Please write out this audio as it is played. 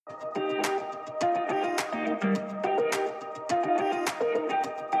Hello,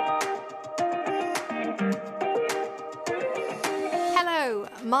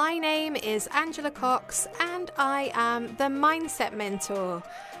 my name is Angela Cox and I am the Mindset Mentor,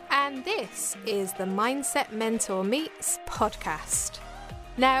 and this is the Mindset Mentor Meets podcast.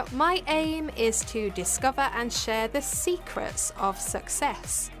 Now, my aim is to discover and share the secrets of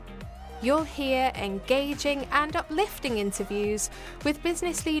success. You'll hear engaging and uplifting interviews with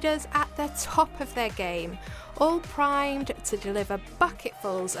business leaders at the top of their game, all primed to deliver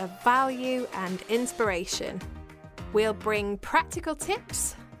bucketfuls of value and inspiration. We'll bring practical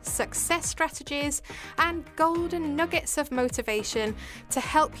tips, success strategies, and golden nuggets of motivation to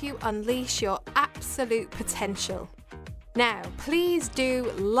help you unleash your absolute potential. Now, please do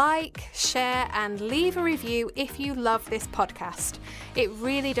like, share, and leave a review if you love this podcast. It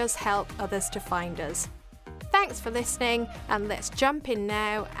really does help others to find us. Thanks for listening, and let's jump in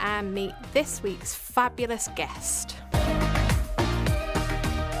now and meet this week's fabulous guest.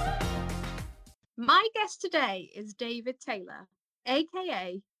 My guest today is David Taylor,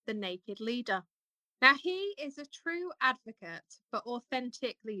 aka The Naked Leader. Now, he is a true advocate for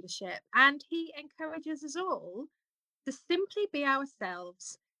authentic leadership, and he encourages us all to simply be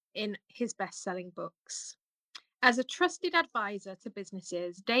ourselves in his best-selling books. As a trusted advisor to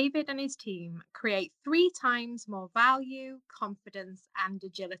businesses, David and his team create 3 times more value, confidence, and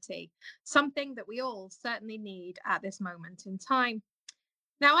agility, something that we all certainly need at this moment in time.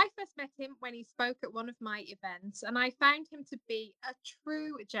 Now, I first met him when he spoke at one of my events, and I found him to be a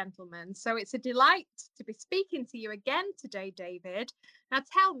true gentleman. So it's a delight to be speaking to you again today, David. Now,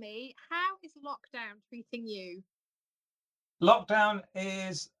 tell me, how is lockdown treating you? Lockdown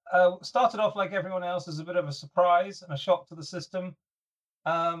is started off like everyone else as a bit of a surprise and a shock to the system.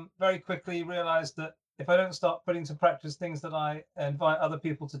 Very quickly realized that if I don't start putting to practice things that I invite other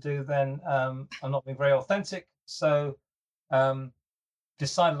people to do, then I'm not being very authentic. So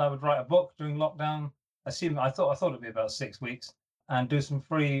decided I would write a book during lockdown. I thought it'd be about 6 weeks, and do some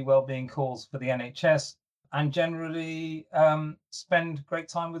free wellbeing calls for the NHS, and generally spend great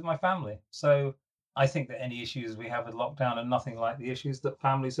time with my family. So I think that any issues we have with lockdown are nothing like the issues that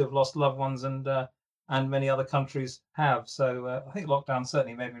families who have lost loved ones and many other countries have. So I think lockdown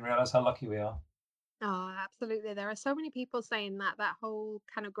certainly made me realize how lucky we are. Oh, absolutely. There are so many people saying that whole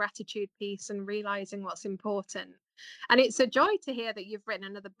kind of gratitude piece and realizing what's important. And it's a joy to hear that you've written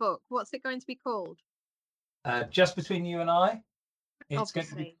another book. What's it going to be called? Just between you and I, it's going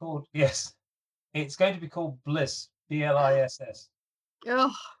to be called, yes, it's going to be called Bliss, BLISS.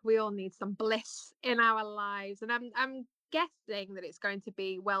 Oh, we all need some bliss in our lives. And I'm guessing that it's going to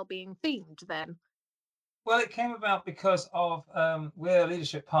be well-being themed then. Well, it came about because of we're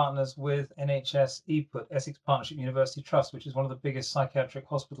leadership partners with NHS EPUT, Essex Partnership University Trust, which is one of the biggest psychiatric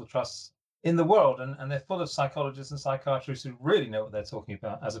hospital trusts in the world. And they're full of psychologists and psychiatrists who really know what they're talking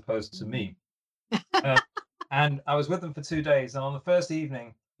about, as opposed to me. And I was with them for 2 days. And on the first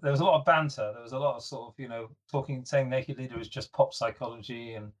evening, there was a lot of banter. There was a lot of sort of, talking, saying Naked Leader is just pop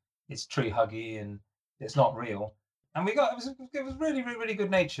psychology and it's tree huggy and it's not real. And it was really, really, really good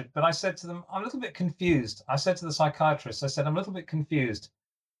natured. But I said to them, I'm a little bit confused. I said to the psychiatrist, I'm a little bit confused.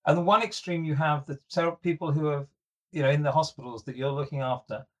 And the one extreme you have the people who have, in the hospitals that you're looking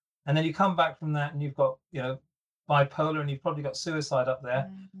after. And then you come back from that and you've got, bipolar, and you've probably got suicide up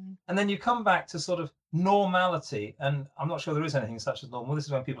there. Mm-hmm. And then you come back to sort of normality. And I'm not sure there is anything such as normal. This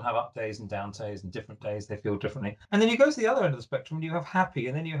is when people have up days and down days and different days they feel differently. And then you go to the other end of the spectrum and you have happy,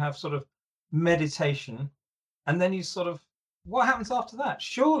 and then you have sort of meditation. And then you sort of, what happens after that?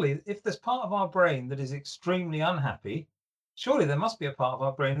 Surely, if there's part of our brain that is extremely unhappy, surely there must be a part of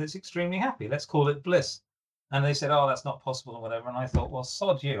our brain that's extremely happy. Let's call it bliss. And they said, oh, that's not possible or whatever. And I thought, well,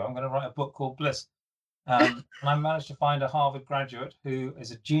 sod you, I'm going to write a book called Bliss. And I managed to find a Harvard graduate who is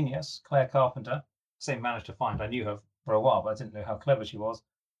a genius, Claire Carpenter. I say managed to find, I knew her for a while, but I didn't know how clever she was.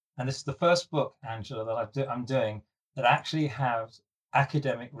 And this is the first book, Angela, that I'm doing that actually has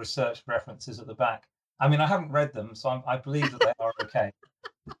academic research references at the back. I mean, I haven't read them, so I believe that they are okay.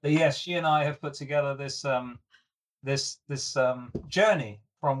 But yes, she and I have put together this journey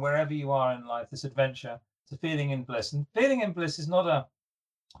from wherever you are in life, this adventure to feeling in bliss. And feeling in bliss is not a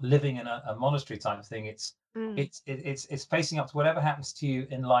living in a monastery type of thing. It's facing up to whatever happens to you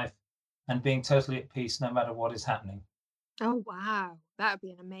in life and being totally at peace no matter what is happening. Oh wow, that would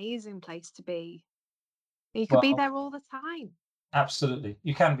be an amazing place to be. You could be there all the time. Absolutely.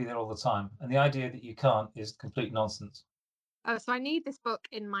 You can be there all the time. And the idea that you can't is complete nonsense. Oh, so I need this book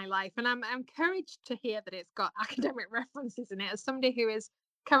in my life. And I'm encouraged to hear that it's got academic references in it. As somebody who is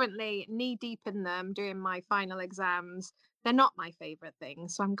currently knee deep in them, doing my final exams, they're not my favorite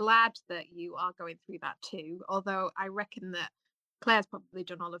things. So I'm glad that you are going through that too. Although I reckon that Claire's probably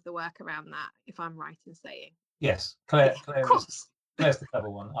done all of the work around that, if I'm right in saying. Yes, Yeah, of Claire is course. Claire's the clever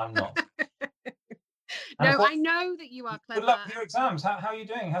one. I'm not. And of No, I course, know that you are good clever. luck with your exams. How are you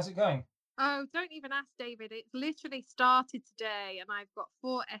doing? How's it going? Oh, don't even ask, David. It's literally started today, and I've got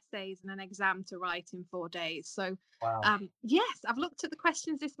 4 essays and an exam to write in 4 days. So, Wow. yes, I've looked at the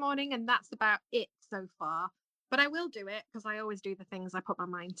questions this morning, and that's about it so far. But I will do it because I always do the things I put my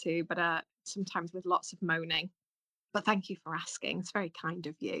mind to, but sometimes with lots of moaning. But thank you for asking. It's very kind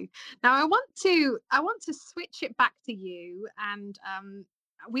of you. Now, I want to switch it back to you, and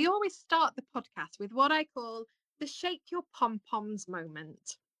we always start the podcast with what I call the shake your pom poms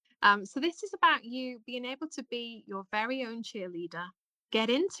moment. So this is about you being able to be your very own cheerleader, get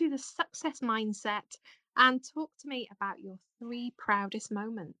into the success mindset, and talk to me about your 3 proudest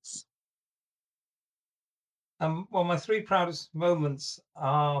moments. Well, my 3 proudest moments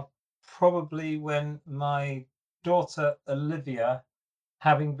are probably when my daughter Olivia,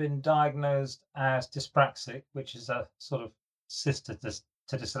 having been diagnosed as dyspraxic, which is a sort of sister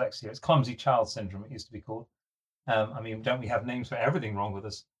to dyslexia. It's clumsy child syndrome, it used to be called. I mean, don't we have names for everything wrong with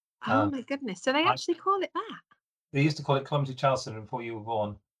us? Oh Um, my goodness. So they I, actually call it that. they used to call it clumsy child syndrome before you were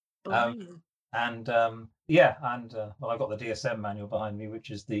born. Um, Blimey. and yeah, and well, I got the DSM manual behind me,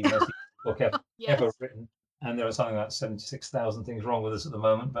 which is the most book ever Yes. written. And there are something like 76,000 things wrong with us at the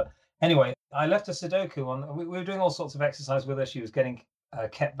moment. But anyway, I left a Sudoku on. We were doing all sorts of exercise with her. She was getting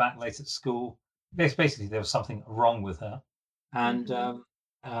kept back late at school. Basically, there was something wrong with her, and Hmm.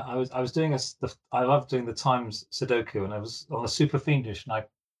 I was doing I love doing the times Sudoku, and I was on a super fiendish, and I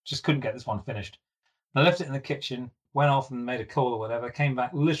just couldn't get this one finished. I left it in the kitchen, went off and made a call or whatever, came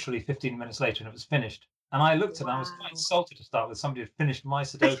back literally 15 minutes later and it was finished. And I looked and I was quite Wow. insulted to start with. Somebody had finished my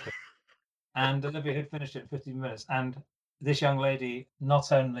Sudoku and Olivia had finished it in 15 minutes. And this young lady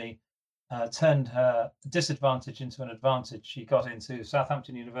not only turned her disadvantage into an advantage, she got into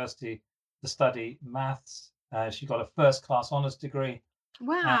Southampton University to study maths. She got a first class honours degree and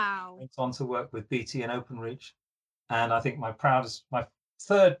Wow. went on to work with BT and OpenReach. And I think my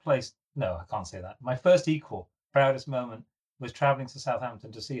third place, no, I can't say that. My first equal proudest moment was traveling to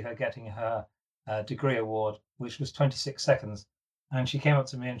Southampton to see her getting her degree award, which was 26 seconds. And she came up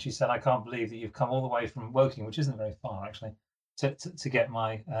to me and she said, "I can't believe that you've come all the way from Woking, which isn't very far actually, to get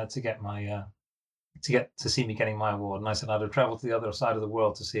my to get to see me getting my award." And I said, "I'd have travelled to the other side of the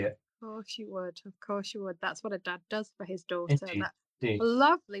world to see it." Of course you would. Of course you would. That's what a dad does for his daughter. Indeed, That's a indeed.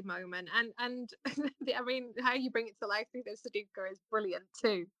 lovely moment. And I mean, how you bring it to life through the Sudoku is brilliant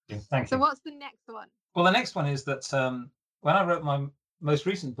too. Thank So you. what's the next one? Well, the next one is that when I wrote my most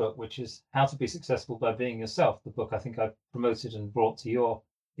recent book, which is How to Be Successful by Being Yourself, the book I think I promoted and brought to your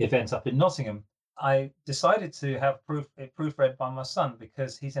event up in Nottingham, I decided to have it proofread by my son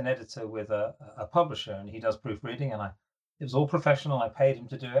because he's an editor with a publisher and he does proofreading, and it was all professional. I paid him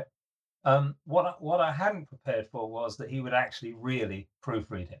to do it. What I hadn't prepared for was that he would actually really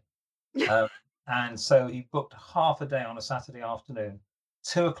proofread it. Um, and so he booked half a day on a Saturday afternoon,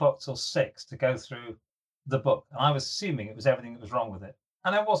 2 o'clock till 6, to go through the book. And I was assuming it was everything that was wrong with it.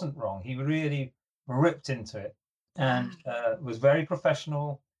 And I wasn't wrong. He really ripped into it Wow. and was very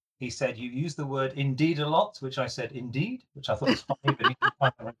professional. He said, "You use the word indeed a lot," which I said, "Indeed," which I thought was funny, but he didn't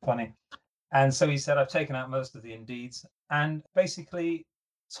find it very funny. And so he said, "I've taken out most of the indeeds," and basically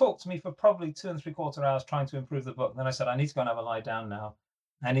talked to me for probably 2 3/4 hours trying to improve the book. And then I said, "I need to go and have a lie down now."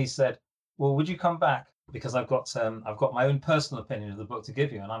 And he said, "Well, would you come back? Because I've got my own personal opinion of the book to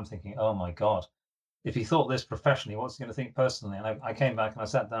give you." And I'm thinking, oh my God, if he thought this professionally, what's he going to think personally? And I came back and I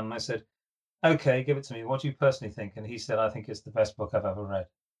sat down and I said, "Okay, give it to me. What do you personally think?" And he said, "I think it's the best book I've ever read."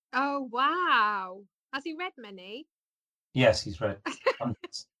 Oh wow. Has he read many? Yes, he's read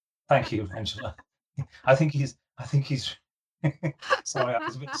hundreds. Thank you, Angela. I think he's sorry, I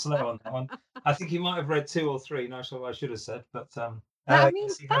was a bit slow on that one. I think he might have read 2 or 3. No, so I should have said, but I mean,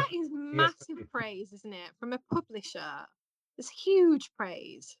 yes, he has. that is He has. massive praise, isn't it? From a publisher. It's huge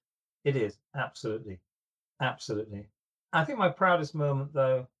praise. It is absolutely, absolutely. I think my proudest moment,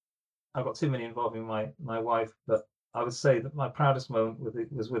 though, I've got too many involving my wife, but I would say that my proudest moment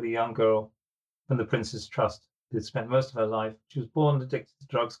was with a young girl from the Prince's Trust who'd spent most of her life. She was born addicted to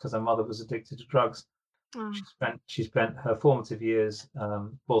drugs because her mother was addicted to drugs. Oh, She spent her formative years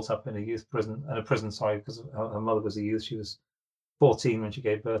brought up in a prison, sorry, because her mother was a youth. She was 14 when she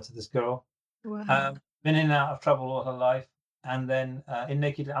gave birth to this girl. wow. Been in and out of trouble all her life. And then in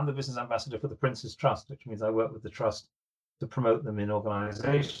Naked, I'm the business ambassador for the Prince's Trust, which means I work with the trust to promote them in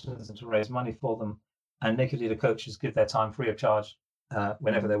organizations and to raise money for them. And Naked Leader coaches give their time free of charge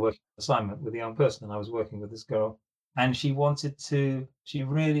whenever Mhm. they're working on assignment with a young person. And I was working with this girl and she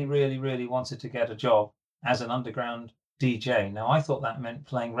really, really, really wanted to get a job as an underground DJ. Now, I thought that meant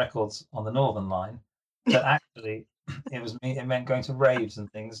playing records on the Northern Line, but actually, it meant going to raves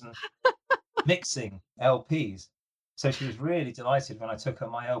and things and mixing LPs. So she was really delighted when I took her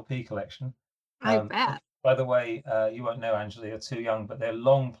my LP collection. I Which, bet. by the way, you won't know, Angela, you're too young, but they're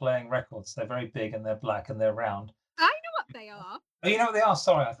long playing records. They're very big and they're black and they're round. I know what they are. Oh, you know what they are?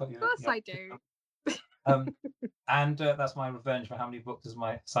 Sorry, I thought you Of were. course I do. Um, and that's my revenge for how many books does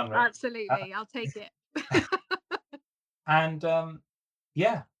my son read. Absolutely. I'll take it. And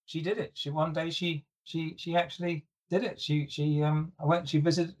yeah, she did it. One day she actually did it. She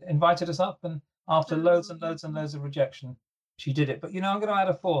visited, invited us up, and after loads and loads and loads of rejection, she did it. But I'm going to add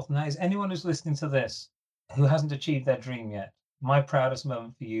a fourth, and that is anyone who's listening to this who hasn't achieved their dream yet. My proudest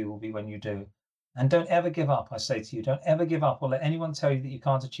moment for you will be when you do. And don't ever give up. I say to you, don't ever give up or let anyone tell you that you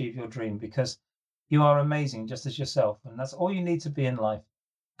can't achieve your dream, because you are amazing just as yourself, and that's all you need to be in life.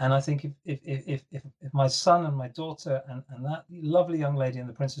 And I think if my son and my daughter and that lovely young lady in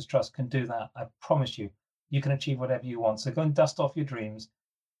the Prince's Trust can do that, I promise you, you can achieve whatever you want. So go and dust off your dreams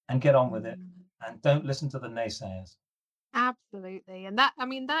and get on with it, and don't listen to the naysayers. Absolutely. And that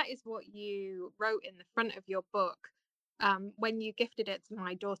is what you wrote in the front of your book when you gifted it to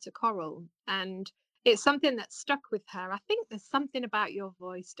my daughter Coral. And it's something that stuck with her. I think there's something about your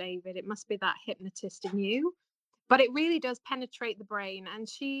voice, David. It must be that hypnotist in you. But it really does penetrate the brain. And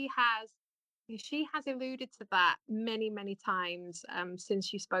she has alluded to that many, many times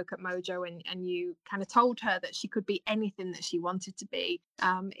since you spoke at Mojo, and you kind of told her that she could be anything that she wanted to be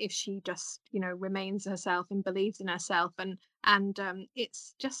if she just, remains herself and believes in herself. And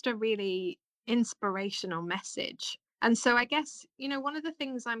it's just a really inspirational message. And so I guess, one of the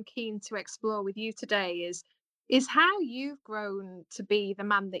things I'm keen to explore with you today is how you've grown to be the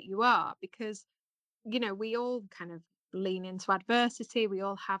man that you are, because, we all kind of lean into adversity. We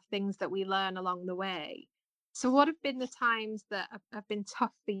all have things that we learn along the way. So what have been the times that have been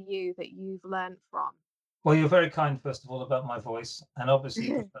tough for you that you've learned from? Well, you're very kind, first of all, about my voice, and obviously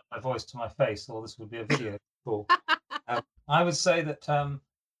you prefer my voice to my face, or this would be a video call. I would say that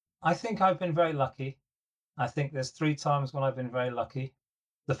I think I've been very lucky. I think there's 3 times when I've been very lucky.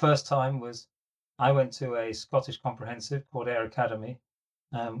 The first time was I went to a Scottish comprehensive called Ayr Academy,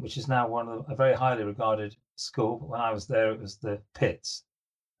 which is now a very highly regarded school. But when I was there, it was the pits,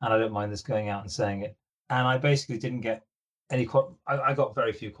 and I don't mind this going out and saying it. And I basically didn't get any. I got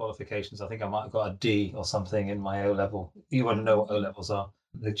very few qualifications. I think I might have got a D or something in my O level. You wouldn't know what O levels are,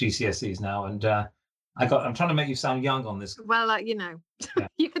 the GCSEs now. And I'm trying to make you sound young on this. Well, Yeah.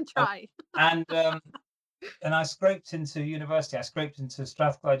 you can try. And I scraped into university. I scraped into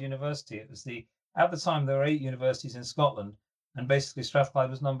Strathclyde University. It was at the time there were 8 universities in Scotland, and basically Strathclyde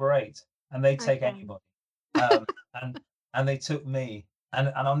was number 8, and they'd take anybody. And they took me. And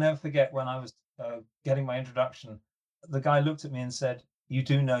I'll never forget when I was getting my introduction, the guy looked at me and said, "You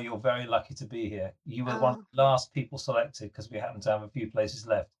do know you're very lucky to be here. You were one of the last people selected because we happened to have a few places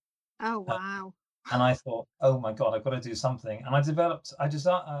left." Oh, wow. And I thought, oh my God, I've got to do something. And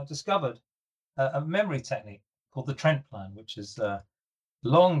I discovered a memory technique called the Trent Plan, which has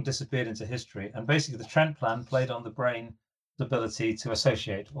long disappeared into history. And basically, the Trent Plan played on the brain's ability to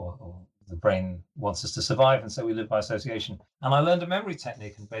associate, or the brain wants us to survive, and so we live by association. And I learned a memory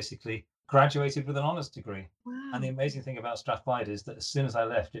technique and basically graduated with an honours degree. Wow. And the amazing thing about Strathclyde is that as soon as I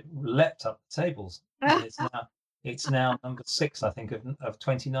left, it leapt up the tables. And it's now number 6, I think, of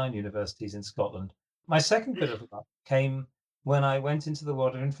 29 universities in Scotland. My second bit of luck came when I went into the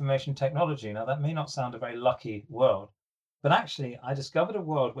world of information technology. Now, that may not sound a very lucky world, but actually I discovered a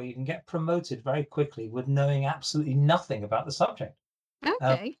world where you can get promoted very quickly with knowing absolutely nothing about the subject.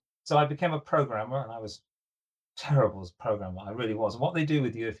 Okay. So I became a programmer, and I was terrible as a programmer. I really was. And what they do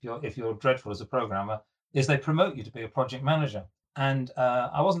with you if you're dreadful as a programmer is they promote you to be a project manager. And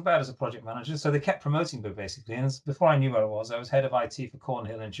I wasn't bad as a project manager, so they kept promoting me basically. And before I knew where I was head of IT for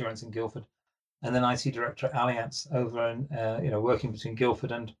Cornhill Insurance in Guildford, and then IT director at Allianz over in working between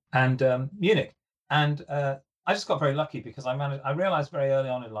Guildford and Munich. And I just got very lucky because I realized very early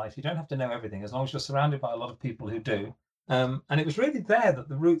on in life you don't have to know everything as long as you're surrounded by a lot of people who do. And it was really there that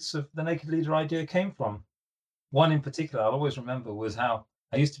the roots of the Naked Leader idea came from. One in particular I'll always remember was how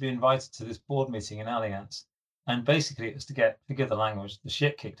I used to be invited to this board meeting in Allianz. And basically it was to get, forgive the language, the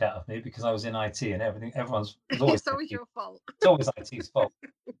shit kicked out of me because I was in IT and everything. It's always your fault. It's always IT's fault.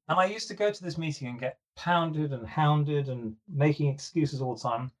 And I used to go to this meeting and get pounded and hounded and making excuses all the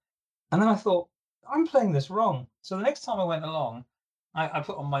time. And then I thought, I'm playing this wrong. So the next time I went along, I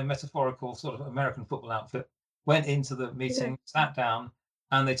put on my metaphorical sort of American football outfit, went into the meeting, sat down,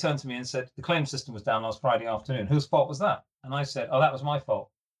 And they turned to me and said, the claim system was down last Friday afternoon. Whose fault was that? And I said, oh, that was my fault.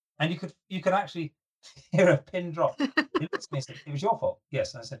 And you could actually hear a pin drop. He looked at me and said, it was your fault.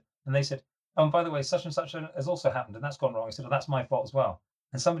 Yes. And I said, and they said, oh, and by the way, such and such has also happened, and that's gone wrong. I said, oh, that's my fault as well.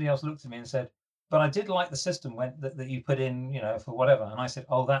 And somebody else looked at me and said, but I did like the system that you put in, for whatever. And I said,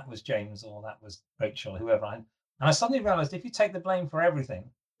 oh, that was James, or that was Rachel, whoever. And I suddenly realized if you take the blame for everything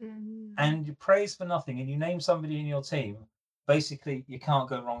and you praise for nothing and you name somebody in your team, basically you can't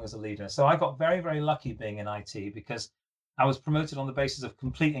go wrong as a leader. So I got very, very lucky being in IT because I was promoted on the basis of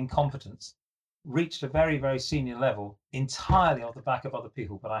complete incompetence, reached a very, very senior level entirely off the back of other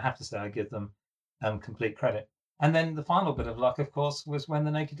people. But I have to say, I give them complete credit. And then the final bit of luck, of course, was when The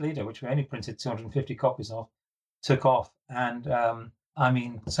Naked Leader, which we only printed 250 copies of, took off. And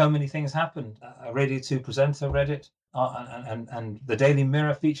so many things happened. A Radio 2 presenter read it, and the Daily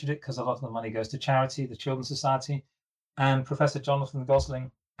Mirror featured it because a lot of the money goes to charity, the Children's Society. And Professor Jonathan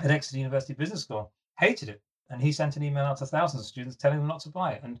Gosling at Exeter University Business School hated it. And he sent an email out to thousands of students telling them not to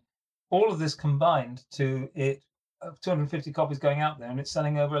buy it. And all of this combined to it, 250 copies going out there, and it's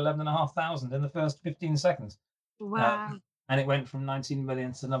selling over 11,500 in the first 15 seconds. Wow. And it went from 19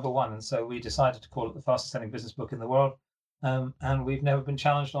 million to number one. And so we decided to call it the fastest selling business book in the world. And we've never been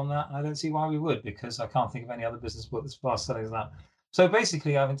challenged on that. And I don't see why we would, because I can't think of any other business book that's fast selling as that. So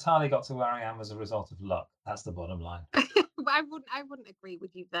basically, I've entirely got to where I am as a result of luck. That's the bottom line. I wouldn't agree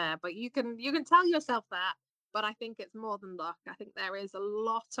with you there, but you can tell yourself that. But I think it's more than luck. I think there is a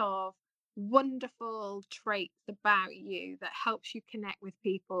lot of wonderful traits about you that helps you connect with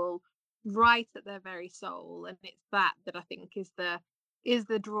people right at their very soul, and it's that I think is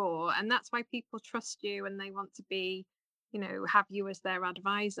the draw, and that's why people trust you and they want to be, have you as their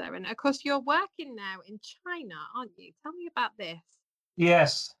advisor. And of course, you're working now in China, aren't you? Tell me about this.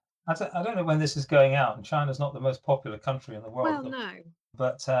 Yes. I don't know when this is going out, and China's not the most popular country in the world. Well, no.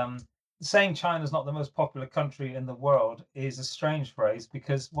 But saying China's not the most popular country in the world is a strange phrase,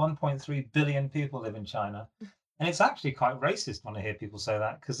 because 1.3 billion people live in China. And it's actually quite racist when I hear people say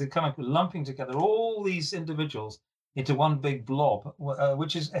that, because they're kind of lumping together all these individuals into one big blob,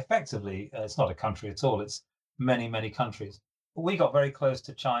 which is effectively, it's not a country at all. It's many, many countries. But we got very close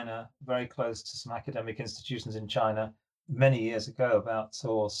to China, very close to some academic institutions in China many years ago, about 6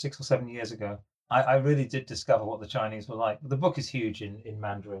 or 7 years ago. I really did discover what the Chinese were like. The book is huge in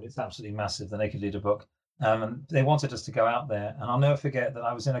Mandarin. It's absolutely massive, the Naked Leader book. And they wanted us to go out there. And I'll never forget that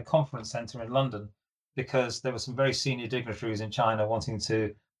I was in a conference centre in London, because there were some very senior dignitaries in China wanting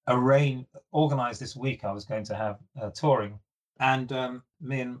to organize this week I was going to have touring. And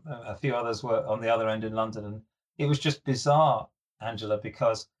me and a few others were on the other end in London. And it was just bizarre, Angela,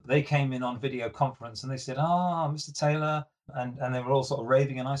 because they came in on video conference and they said, Mr. Taylor. And they were all sort of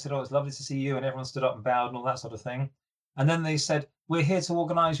raving. And I said, oh, it's lovely to see you. And everyone stood up and bowed and all that sort of thing. And then they said, we're here to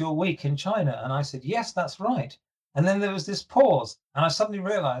organize your week in China. And I said, yes, that's right. And then there was this pause. And I suddenly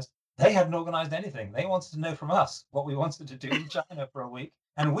realized they hadn't organized anything. They wanted to know from us what we wanted to do in China for a week.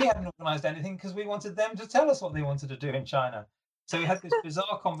 And we hadn't organized anything because we wanted them to tell us what they wanted to do in China. So we had this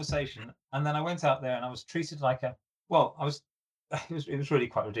bizarre conversation. And then I went out there and I was treated like it was really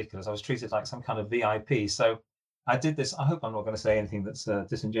quite ridiculous. I was treated like some kind of VIP. So I did this. I hope I'm not going to say anything that's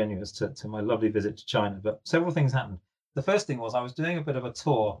disingenuous to my lovely visit to China, but several things happened. The first thing was I was doing a bit of a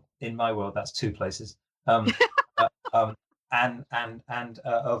tour in my world. That's two places. Of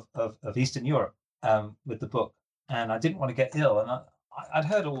Eastern Europe with the book, and I didn't want to get ill, and I'd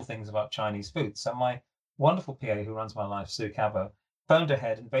heard all things about Chinese food. So my wonderful PA who runs my life, Sue Cabo, phoned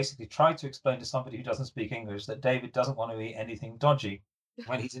ahead and basically tried to explain to somebody who doesn't speak English that David doesn't want to eat anything dodgy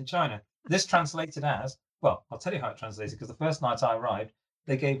when he's in China. This translated as, well, I'll tell you how it translated, because the first night I arrived,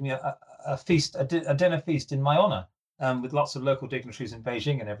 they gave me a feast, a dinner feast in my honor, with lots of local dignitaries in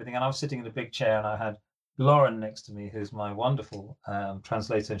Beijing and everything. And I was sitting in a big chair and I had Lauren next to me, who's my wonderful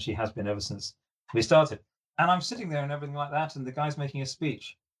translator, and she has been ever since we started. And I'm sitting there and everything like that, and the guy's making a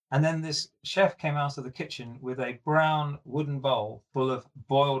speech. And then this chef came out of the kitchen with a brown wooden bowl full of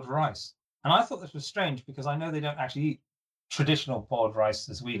boiled rice. And I thought this was strange, because I know they don't actually eat traditional boiled rice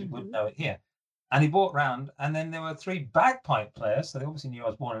as we would know it here. And he brought round, and then there were 3 bagpipe players, so they obviously knew I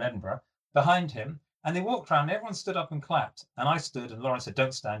was born in Edinburgh, behind him. And they walked around, and everyone stood up and clapped. And I stood, and Lauren said,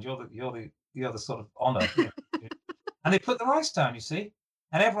 "Don't stand. You're the sort of honor." And they put the rice down, you see,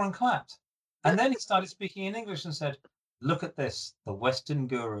 and everyone clapped. And then he started speaking in English and said, "Look at this, the Western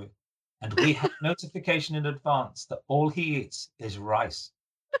guru. And we have notification in advance that all he eats is rice."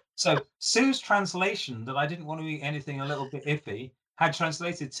 So Sue's translation that I didn't want to eat anything a little bit iffy had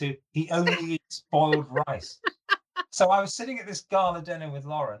translated to, he only eats boiled rice. So I was sitting at this gala dinner with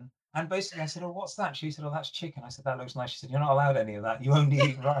Lauren, And basically I said, "Oh, what's that?" She said, "Oh, that's chicken." I said, "That looks nice." She said, "You're not allowed any of that. You only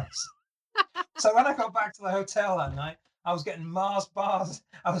eat rice." So when I got back to the hotel that night, I was getting Mars bars.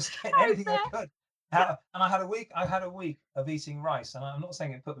 I was getting I anything I bet. could. And I had a week. I had a week of eating rice, and I'm not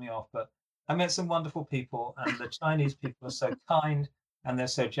saying it put me off, but I met some wonderful people, and the Chinese people are so kind and they're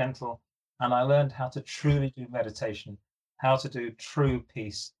so gentle. And I learned how to truly do meditation, how to do true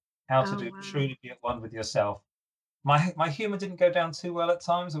peace, how to Oh, do wow. truly be at one with yourself. My humor didn't go down too well at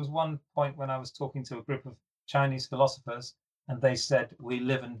times. There was one point when I was talking to a group of Chinese philosophers, and they said, "We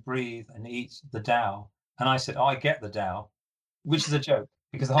live and breathe and eat the Tao." And I said, "Oh, I get the Tao," which is a joke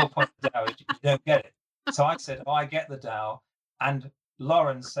because the whole point of the Tao is you don't get it. So I said, "Oh, I get the Tao." And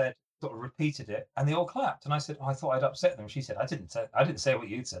Lauren said, sort of repeated it, and they all clapped. And I said, "Oh, I thought I'd upset them." She said, I didn't say what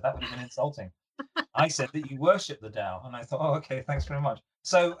you'd said. That would have been insulting." I said that you worship the Tao. And I thought, "Oh, okay, thanks very much."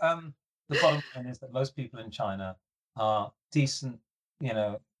 So the bottom line is that most people in China are decent,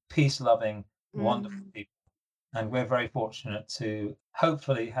 peace-loving, wonderful Mm. people. And we're very fortunate to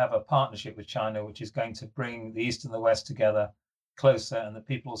hopefully have a partnership with China, which is going to bring the East and the West together closer, and that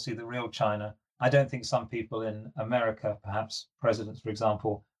people will see the real China. I don't think some people in America, perhaps presidents, for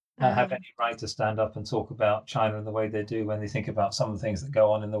example, have Mm. any right to stand up and talk about China in the way they do when they think about some of the things that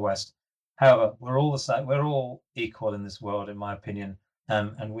go on in the West. However, we're all the same. We're all equal in this world, in my opinion,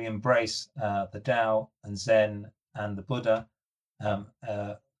 and we embrace the Tao and Zen and the Buddha um,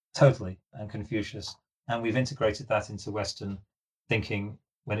 uh, totally, and Confucius, and we've integrated that into Western thinking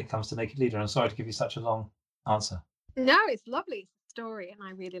when it comes to Naked Leader. I'm sorry to give you such a long answer. No, it's lovely. It's a story, and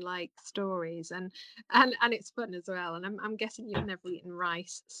I really like stories, and it's fun as well. And I'm guessing you've never eaten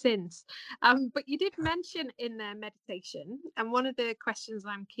rice since. But you did mention in there meditation, and one of the questions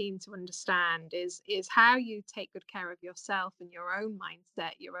I'm keen to understand is how you take good care of yourself and your own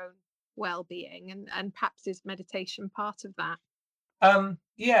mindset, your own well-being, and perhaps is meditation part of that?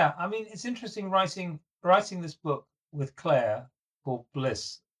 Yeah, I mean, it's interesting writing this book with Claire called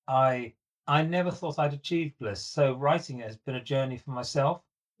Bliss. I never thought I'd achieve bliss, so writing it has been a journey for myself,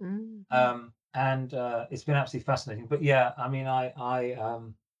 Mm. and it's been absolutely fascinating. But yeah, I mean, I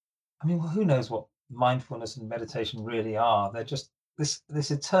mean, well, who knows what mindfulness and meditation really are? They're just this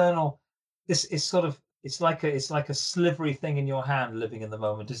eternal. This is sort of it's like a slivery thing in your hand, living in the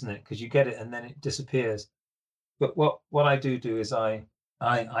moment, isn't it? Because you get it and then it disappears. But what I do is I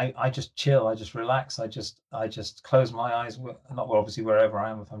just chill. I just relax. I just close my eyes. Not well, obviously wherever I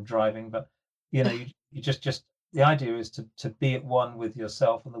am if I'm driving, but you just the idea is to be at one with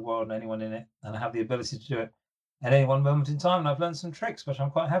yourself and the world and anyone in it, and have the ability to do it at any one moment in time. And I've learned some tricks, which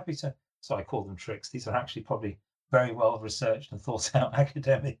I'm quite happy to. So I call them tricks. These are actually probably very well researched and thought out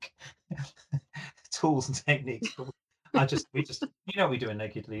academic tools and techniques. But we just we do in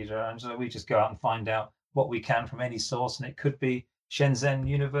Naked Leader, Angela. We just go out and find out what we can from any source, and it could be Shenzhen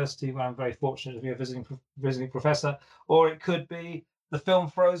University, where I'm very fortunate to be a visiting professor, or it could be the film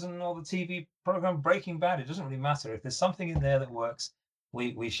Frozen or the TV program Breaking Bad. It doesn't really matter. If there's something in there that works,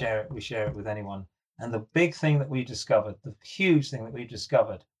 we share it. We share it with anyone. And the big thing that we discovered, the huge thing that we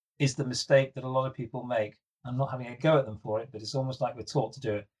discovered, is the mistake that a lot of people make. I'm not having a go at them for it, but it's almost like we're taught to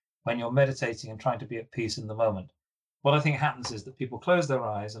do it when you're meditating and trying to be at peace in the moment. What I think happens is that people close their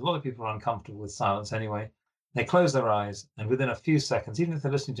eyes. A lot of people are uncomfortable with silence anyway. They close their eyes, and within a few seconds, even if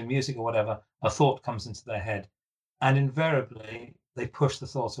they're listening to music or whatever, a thought comes into their head. And invariably, they push the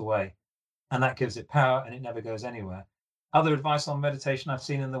thought away. And that gives it power, and it never goes anywhere. Other advice on meditation I've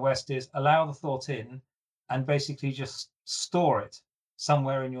seen in the West is allow the thought in and basically just store it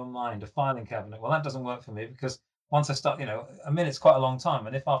somewhere in your mind, a filing cabinet. Well, that doesn't work for me because once I start, a minute's quite a long time.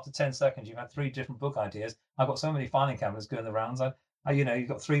 And if after 10 seconds you've had three different book ideas, I've got so many filing cabinets going the rounds. You've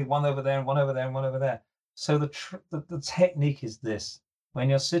got three, one over there and one over there and one over there. So the technique is this: when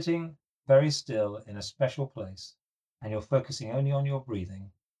you're sitting very still in a special place and you're focusing only on your breathing,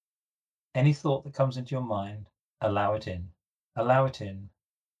 any thought that comes into your mind, allow it in, allow it in,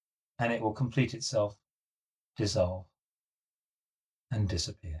 and it will complete itself, dissolve, and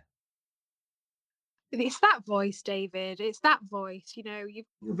disappear. It's that voice, David. It's that voice. You've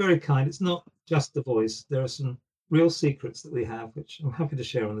You're very kind. It's not just the voice. There are some real secrets that we have, which I'm happy to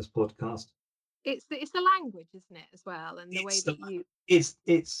share on this podcast. it's the language, isn't it, as well, and the way It's the that you.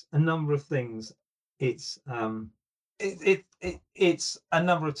 it's a number of things. It's it's a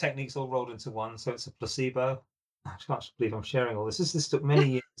number of techniques all rolled into one. So it's a placebo. I can't believe I'm sharing all this. This took many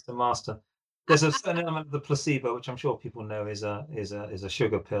years to master. There's a certain element of the placebo, which I'm sure people know is a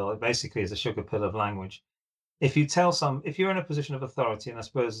sugar pill. It basically is a sugar pill of language. If you're in a position of authority, and I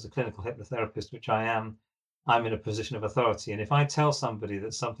suppose as a clinical hypnotherapist, which I am, I'm in a position of authority. And if I tell somebody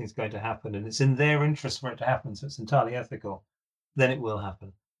that something's going to happen and it's in their interest for it to happen, so it's entirely ethical, then it will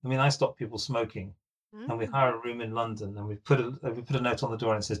happen. I mean, I stop people smoking, and we hire a room in London, and we put a note on the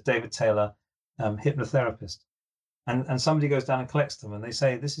door and it says David Taylor, hypnotherapist, and somebody goes down and collects them, and they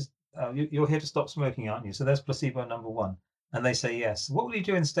say, "This is you're here to stop smoking, aren't you?" So there's placebo number one, and they say yes. What will you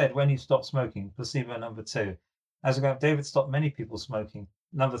do instead when you stop smoking? Placebo number two. As we go, David stopped many people smoking.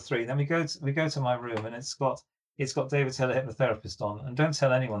 Number three. Then we go to my room, and it's got David Taylor hypnotherapist on. And don't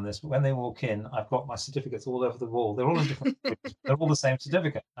tell anyone this, but when they walk in, I've got my certificates all over the wall. They're all in different languages. They're all the same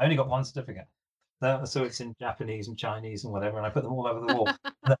certificate. I only got one certificate. So it's in Japanese and Chinese and whatever, and I put them all over the wall.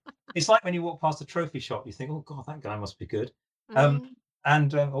 It's like when you walk past a trophy shop, you think, "Oh God, that guy must be good," and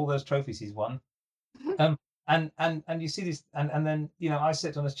all those trophies he's won. And you see this, and then I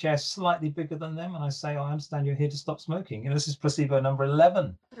sit on a chair slightly bigger than them, and I say, "Oh, I understand you're here to stop smoking. This is placebo number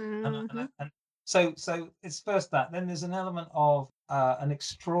 11." And so it's first that. Then there's an element of an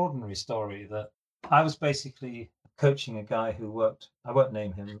extraordinary story that I was basically coaching a guy who worked. I won't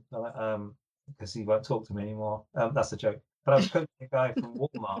name him because he won't talk to me anymore. That's a joke. But I was coaching a guy from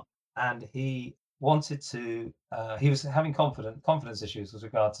Walmart, and he wanted to. He was having confidence issues with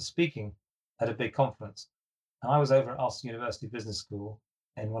regard to speaking at a big conference. And I was over at Ulster University Business School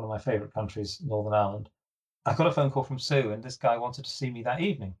in one of my favourite countries, Northern Ireland. I got a phone call from Sue, and this guy wanted to see me that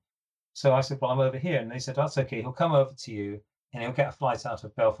evening. So I said, "Well, I'm over here." And they said, "That's okay. He'll come over to you, and he'll get a flight out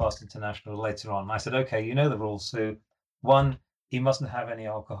of Belfast International later on." And I said, "Okay, you know the rules, Sue. One, he mustn't have any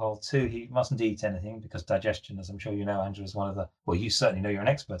alcohol. Two, he mustn't eat anything, because digestion, as I'm sure you know, Andrew, is one of the, well, you certainly know, you're an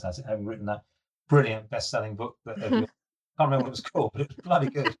expert at it, having written that brilliant best-selling book that I can't remember what it was called, but it was bloody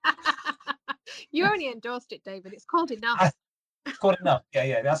good." You only endorsed it, David. It's called Enough. It's called Enough.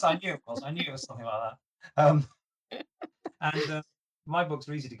 Yeah. I knew it was. I knew it was something like that. And my books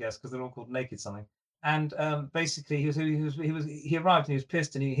are easy to guess because they're all called Naked something. And basically, he arrived and he was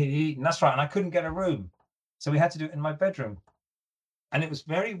pissed and he'd eaten. That's right. And I couldn't get a room, so we had to do it in my bedroom. And it was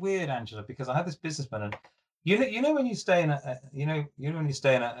very weird, Angela, because I had this businessman, and you know when you stay in when you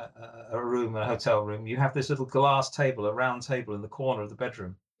stay in a room, a hotel room, you have this little glass table, a round table in the corner of the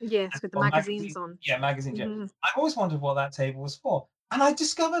bedroom. Yes, with the magazines on. Yeah, magazines. Yeah. I've always wondered what that table was for, and I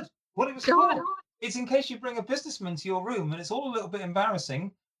discovered what it was for. It's in case you bring a businessman to your room and it's all a little bit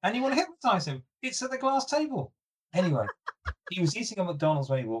embarrassing, and you want to hypnotize him. It's at the glass table. Anyway, he was eating a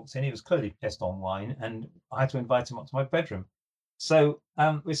McDonald's when he walked in. He was clearly pissed on wine, and I had to invite him up to my bedroom. So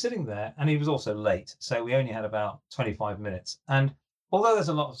we're sitting there, and he was also late, so we only had about 25 minutes. And although there's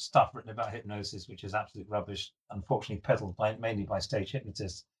a lot of stuff written about hypnosis, which is absolute rubbish, unfortunately peddled mainly by stage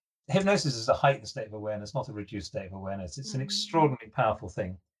hypnotists, hypnosis is a heightened state of awareness, not a reduced state of awareness. It's an extraordinarily powerful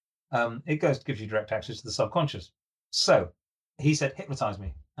thing. It gives you direct access to the subconscious. So he said, "Hypnotize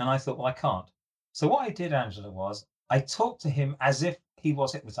me." And I thought, well, I can't. So what I did, Angela, was I talked to him as if he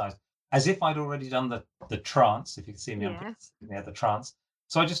was hypnotized, as if I'd already done the trance. If you can see me, yes. I'm at the trance.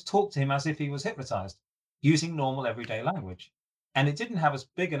 So I just talked to him as if he was hypnotized, using normal everyday language. And it didn't have as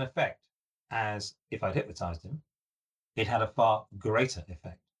big an effect as if I'd hypnotized him. It had a far greater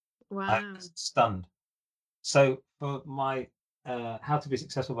effect. Wow. I was stunned. So for my How to Be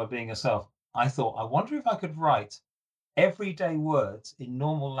Successful by Being Yourself, I thought, I wonder if I could write everyday words in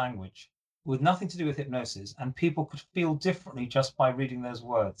normal language with nothing to do with hypnosis, and people could feel differently just by reading those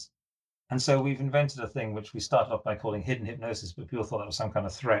words. And so we've invented a thing which we started off by calling hidden hypnosis, but people thought that was some kind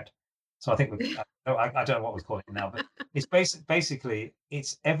of threat. So I think I don't know what we're calling it now, but it's basically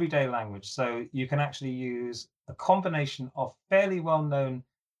it's everyday language. So you can actually use a combination of fairly well-known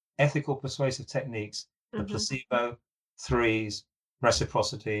ethical persuasive techniques, the placebo, threes,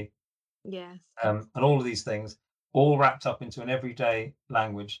 reciprocity, yes, and all of these things, all wrapped up into an everyday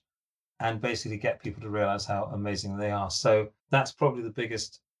language, and basically get people to realize how amazing they are. So that's probably the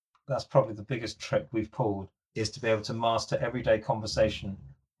biggest trick we've pulled, is to be able to master everyday conversation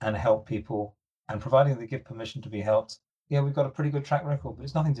and help people, and providing they give permission to be helped. Yeah, we've got a pretty good track record, but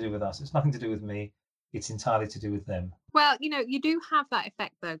it's nothing to do with us. It's nothing to do with me. It's entirely to do with them. Well, you do have that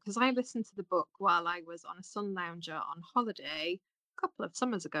effect, though, because I listened to the book while I was on a sun lounger on holiday a couple of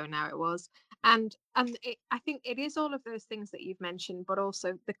summers ago now it was. And I think it is all of those things that you've mentioned, but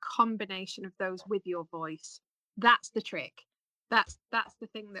also the combination of those with your voice. That's the trick. That's the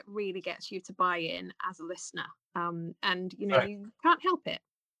thing that really gets you to buy in as a listener. And, Right. you can't help it.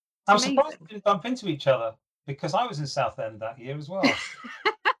 I'm surprised we didn't bump into each other, because I was in Southend that year as well.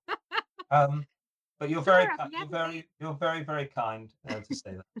 But you're very, very kind to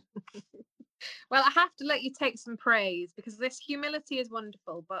say that. Well, I have to let you take some praise, because this humility is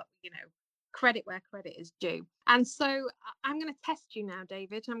wonderful, but credit where credit is due. And so I'm going to test you now,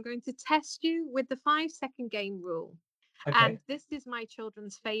 David. I'm going to test you with the 5-second game rule. Okay. And this is my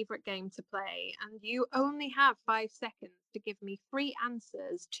children's favorite game to play. And you only have 5 seconds to give me 3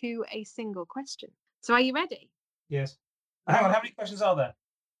 answers to a single question. So are you ready? Yes. Hang on. How many questions are there?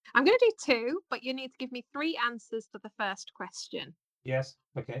 I'm going to do 2, but you need to give me 3 answers to the first question. Yes.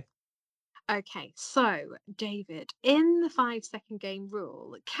 Okay. Okay, so David, in the 5 second game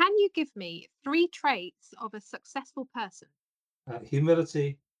rule, can you give me 3 traits of a successful person?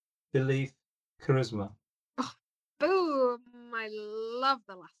 Humility, belief, charisma. Oh, boom! I love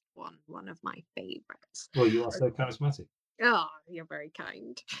the last one of my favorites. Well, you are so charismatic. Oh, you're very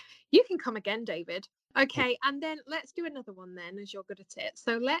kind. You can come again, David. Okay, and then let's do another one then, as you're good at it.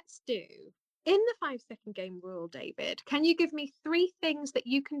 So let's do, in the 5 second game rule, David, can you give me 3 things that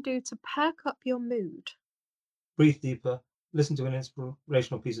you can do to perk up your mood? Breathe deeper. Listen to an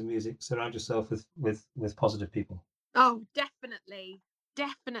inspirational piece of music. Surround yourself with positive people. Oh, definitely.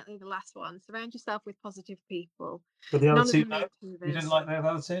 Definitely the last one. Surround yourself with positive people. But the other None of two, the no? You didn't negativers. like the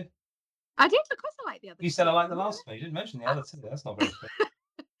other two? I did, of course I like the other You said I two. like the last one. You didn't mention the other two. That's not very fair.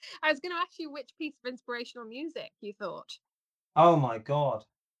 I was going to ask you which piece of inspirational music you thought. Oh my God.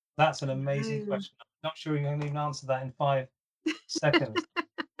 That's an amazing No. question. I'm not sure you can even answer that in 5 seconds.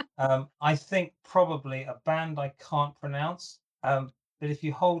 I think probably a band I can't pronounce. But if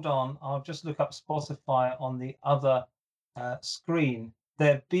you hold on, I'll just look up Spotify on the other screen.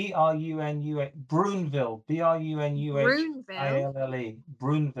 They're Brunua, Brunville, Brunhuiille,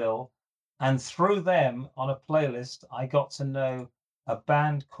 Brunville. And through them on a playlist, I got to know a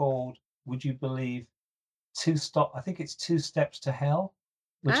band called, would you believe, I think it's Two Steps to Hell,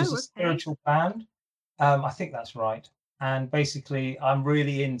 which is a Okay. spiritual band. I think that's right. And basically, I'm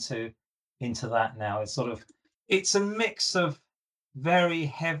really into that now. It's a mix of very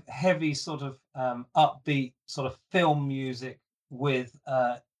heavy sort of upbeat sort of film music with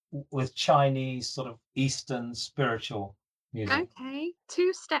Chinese sort of Eastern spiritual music. Okay.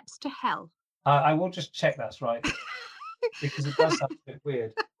 Two Steps to Hell. I will just check that's right because it does sound a bit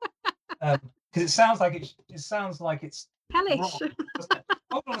weird. Because it sounds like it's Hellish. wrong, doesn't it?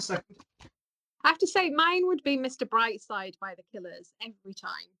 Hold on a second. I have to say, mine would be Mr. Brightside by the Killers every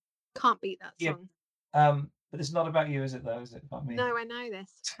time. Can't beat that Yeah. song. But it's not about you, is it? Though, is it about me? No, I know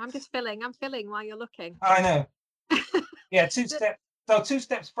this. I'm filling while you're looking. I know. Yeah, Two Steps. So 2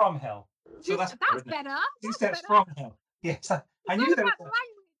 Steps from Hell. So that's better, better. 2 Steps from Hell. Yes, I knew there was.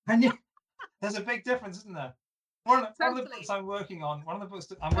 I knew there's a big difference, isn't there? One of the books I'm working on. One of the books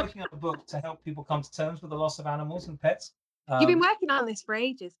that I'm working on a book to help people come to terms with the loss of animals and pets. You've been working on this for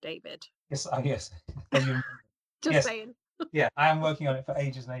ages, David. Yes, yes. Just saying. Yeah, I am working on it for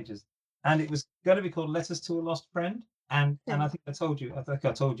ages and ages, and it was going to be called Letters to a Lost Friend. And I think I told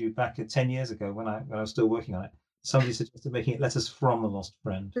you back 10 years ago when I was still working on it. Somebody suggested making it Letters from a Lost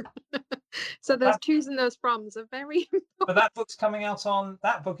Friend. So those twos and those froms are very important. But that book's coming out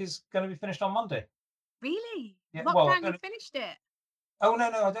that book is going to be finished on Monday. Really? Yeah, what time you finished it? Oh no,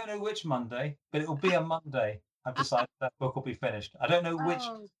 I don't know which Monday, but it will be a Monday. I've decided that book will be finished. I don't know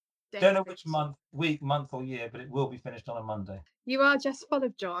which month or year, but it will be finished on a Monday. You are just full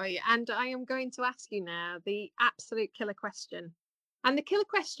of joy, and I am going to ask you now the absolute killer question. And the killer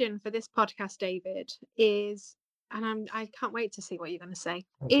question for this podcast, David, is, and I can't wait to see what you're going to say,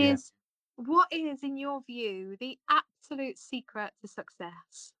 is what is, in your view, the absolute secret to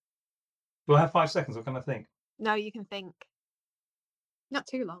success? Do I have 5 seconds, or can I think? No, you can think. Not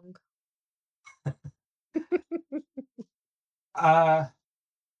too long.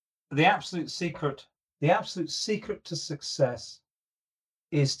 The absolute secret to success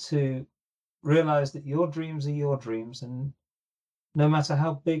is to realize that your dreams are your dreams, and no matter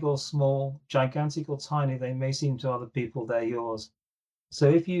how big or small, gigantic or tiny they may seem to other people, they're yours. So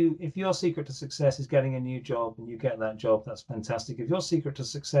if your secret to success is getting a new job and you get that job, that's fantastic. If your secret to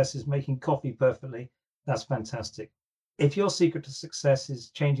success is making coffee perfectly, that's fantastic. If your secret to success is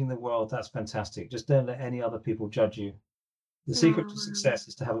changing the world, that's fantastic. Just don't let any other people judge you. The secret to success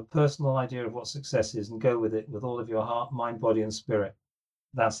is to have a personal idea of what success is and go with it with all of your heart, mind, body, and spirit.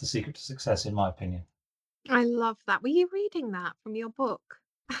 That's the secret to success, in my opinion. I love that. Were you reading that from your book?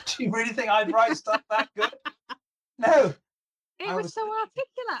 Do you really think I'd write stuff that good? No. It was so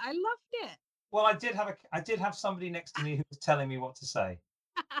articulate. I loved it. Well, I did have somebody next to me who was telling me what to say.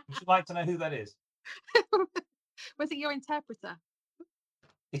 Would you like to know who that is? Was it your interpreter?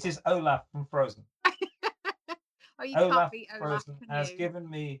 It is Olaf from Frozen. Oh, you Olaf can't beat Olaf, Frozen has given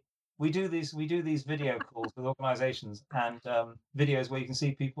me. We do these video calls with organisations and videos where you can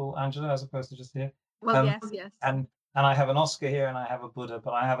see people, Angela, as opposed to just here. Well, yes. And I have an Oscar here and I have a Buddha,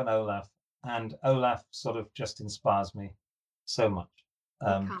 but I have an Olaf, and Olaf sort of just inspires me so much. You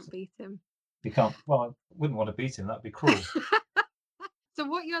can't beat him. become, well, I wouldn't want to beat him. That'd be cruel. So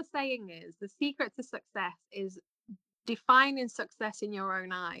what you're saying is the secret to success is defining success in your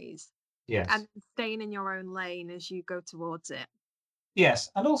own eyes Yes. and staying in your own lane as you go towards it. Yes.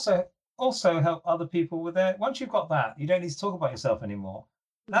 And also help other people with their, once you've got that, you don't need to talk about yourself anymore.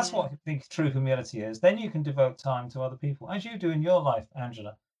 That's Yeah. what I think true humility is. Then you can devote time to other people, as you do in your life,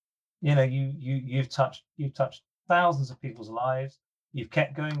 Angela. You know, you've touched thousands of people's lives. You've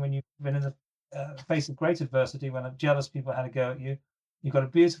kept going when you've been in the face of great adversity, when jealous people had a go at you. You've got a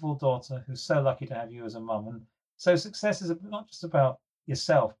beautiful daughter who's so lucky to have you as a mum. And so success is not just about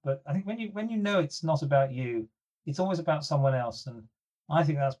yourself, but I think when you know it's not about you, it's always about someone else. And I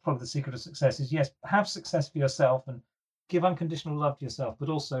think that's probably the secret of success is, yes, have success for yourself and give unconditional love to yourself, but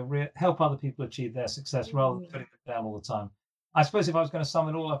also help other people achieve their success rather than putting them down all the time. I suppose if I was going to sum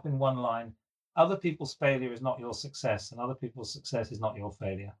it all up in one line, other people's failure is not your success, and other people's success is not your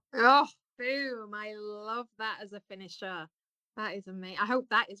failure. Oh, boom. I love that as a finisher. That is amazing. I hope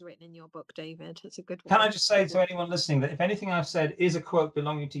that is written in your book, David. It's a good one. Can I just say to anyone listening that if anything I've said is a quote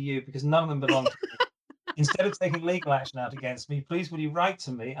belonging to you, because none of them belong to me, instead of taking legal action out against me, please will you write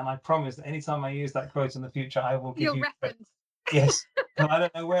to me? And I promise that anytime I use that quote in the future, I will give your you reference. Yes, and I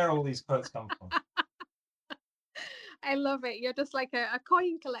don't know where all these quotes come from. I love it. You're just like a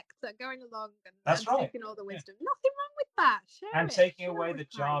coin collector going along and That's right. taking all the wisdom. Yeah. Nothing wrong with that. Share and it. taking Share away it the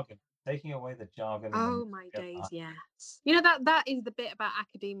with time. jargon. Taking away the jargon. Oh my days, yes. You know that is the bit about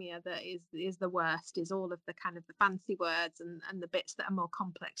academia that is the worst, is all of the kind of the fancy words and the bits that are more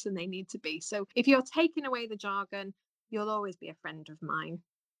complex than they need to be. So if you're taking away the jargon, you'll always be a friend of mine.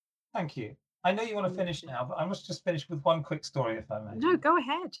 Thank you. I know you want to finish now, but I must just finish with one quick story, if I may. No, go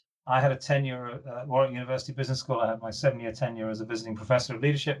ahead. I had a tenure at Warwick University Business School. I had my 7-year tenure as a visiting professor of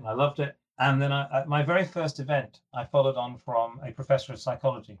leadership, and I loved it. And then my very first event, I followed on from a professor of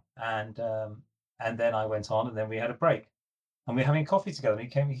psychology, and then I went on, and then we had a break, and we were having coffee together. He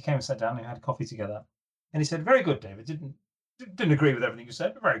came and sat down, and we had coffee together, and he said, "Very good, David. Didn't agree with everything you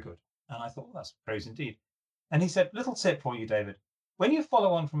said, but very good." And I thought, well, that's praise indeed. And he said, "Little tip for you, David. When you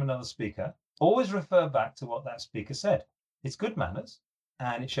follow on from another speaker, always refer back to what that speaker said. It's good manners,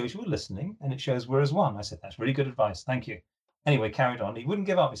 and it shows you were listening, and it shows we're as one." I said, "That's really good advice. Thank you." Anyway, carried on. He wouldn't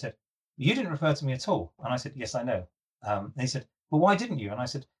give up. He said, "You didn't refer to me at all." And I said, "Yes, I know." And he said, "Well, why didn't you?" And I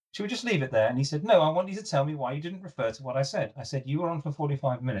said, "Should we just leave it there?" And he said, "No, I want you to tell me why you didn't refer to what I said." I said, "You were on for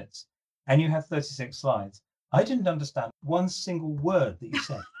 45 minutes, and you had 36 slides. I didn't understand one single word that you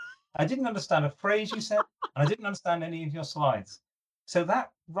said. I didn't understand a phrase you said, and I didn't understand any of your slides. So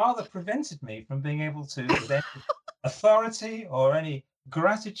that rather prevented me from being able to, with any authority or any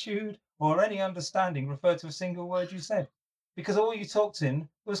gratitude or any understanding, refer to a single word you said, because all you talked in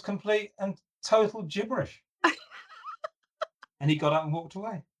was complete and total gibberish." And he got up and walked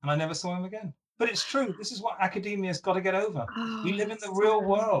away, and I never saw him again. But it's true. This is what academia's got to get over. We live in the real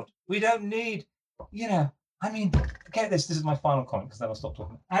world. We don't need, I mean, get this. This is my final comment, because then I'll stop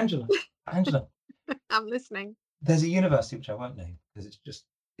talking. Angela, I'm listening. There's a university, which I won't name, because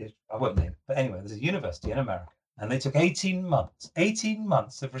I won't name. But anyway, there's a university in America, and they took 18 months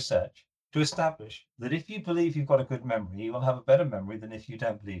of research to establish that if you believe you've got a good memory, you will have a better memory than if you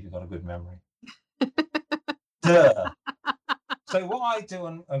don't believe you've got a good memory. Duh. So what I do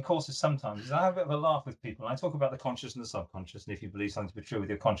on courses sometimes is I have a bit of a laugh with people, and I talk about the conscious and the subconscious, and if you believe something to be true with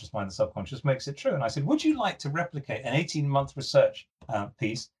your conscious mind, the subconscious makes it true. And I said, would you like to replicate an 18-month research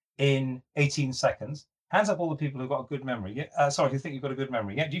piece in 18 seconds? Hands up all the people who've got a good memory. Yeah, who think you've got a good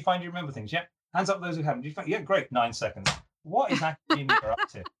memory. Yeah, do you find you remember things? Yeah. Hands up those who haven't. Do you find, yeah, great, 9 seconds. What is academia up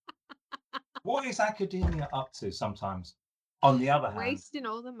to? What is academia up to sometimes? On the other hand, wasting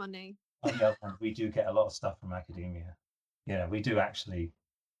all the money. On the other hand, we do get a lot of stuff from academia. Yeah, we do actually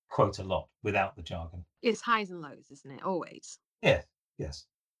quote a lot without the jargon. It's highs and lows, isn't it? Always. Yes.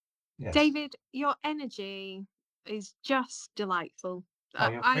 David, your energy is just delightful.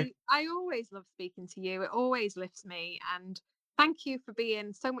 I always love speaking to you. It always lifts me. And thank you for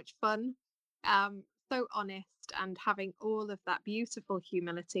being so much fun, so honest, and having all of that beautiful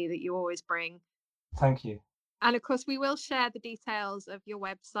humility that you always bring. Thank you. And of course, we will share the details of your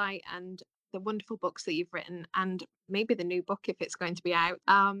website and the wonderful books that you've written, and maybe the new book if it's going to be out,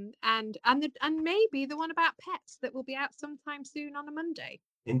 and maybe the one about pets that will be out sometime soon on a Monday.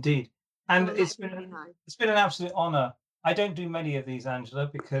 Indeed, and it's been an absolute honour. I don't do many of these, Angela,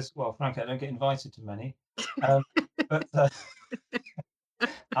 because, well, frankly, I don't get invited to many. But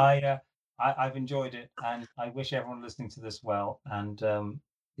I've enjoyed it, and I wish everyone listening to this well. And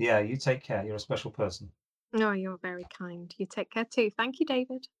you take care. You're a special person. No, you're very kind. You take care too. Thank you,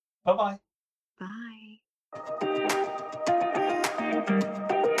 David. Bye-bye. Bye.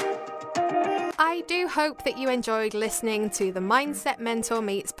 I do hope that you enjoyed listening to the Mindset Mentor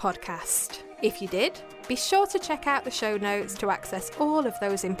Meets podcast. If you did, be sure to check out the show notes to access all of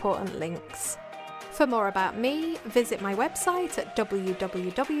those important links. For more about me, visit my website at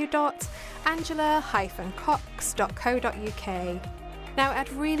www.angela-cox.co.uk. Now,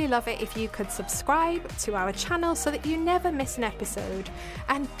 I'd really love it if you could subscribe to our channel so that you never miss an episode,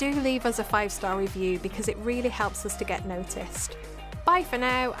 and do leave us a 5-star review because it really helps us to get noticed. Bye for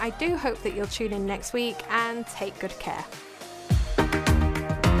now. I do hope that you'll tune in next week and take good care.